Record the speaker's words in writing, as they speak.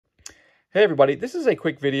Hey everybody, this is a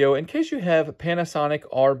quick video in case you have Panasonic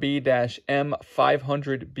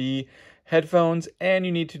RB-M500B headphones and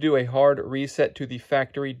you need to do a hard reset to the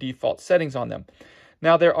factory default settings on them.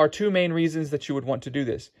 Now there are two main reasons that you would want to do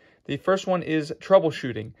this. The first one is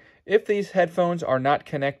troubleshooting. If these headphones are not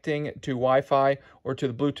connecting to Wi-Fi or to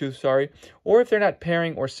the Bluetooth, or if they're not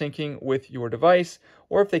pairing or syncing with your device,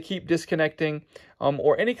 or if they keep disconnecting,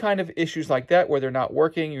 or any kind of issues like that where they're not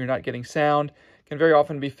working, you're not getting sound, can very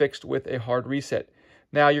often be fixed with a hard reset.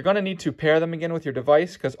 Now, you're going to need to pair them again with your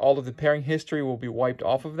device because all of the pairing history will be wiped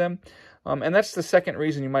off of them. And that's the second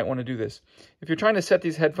reason you might want to do this. If you're trying to set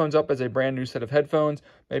these headphones up as a brand new set of headphones,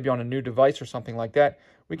 maybe on a new device or something like that,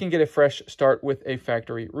 we can get a fresh start with a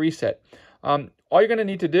factory reset. All you're going to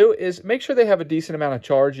need to do is make sure they have a decent amount of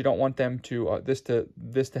charge. You don't want them to them to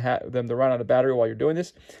run out of battery while you're doing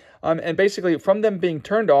this. And basically, from them being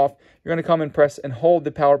turned off, you're going to come and press and hold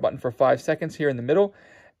the power button for 5 seconds here in the middle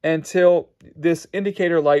until this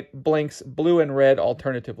indicator light blinks blue and red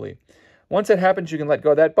alternatively. Once that happens, you can let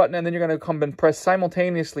go of that button, and then you're going to come and press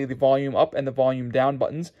simultaneously the volume up and the volume down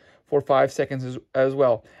buttons for 5 seconds as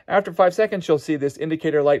well. After 5 seconds, you'll see this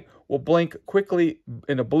indicator light will blink quickly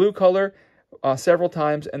in a blue color several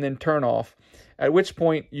times and then turn off, at which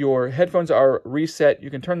point your headphones are reset. You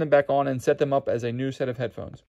can turn them back on and set them up as a new set of headphones.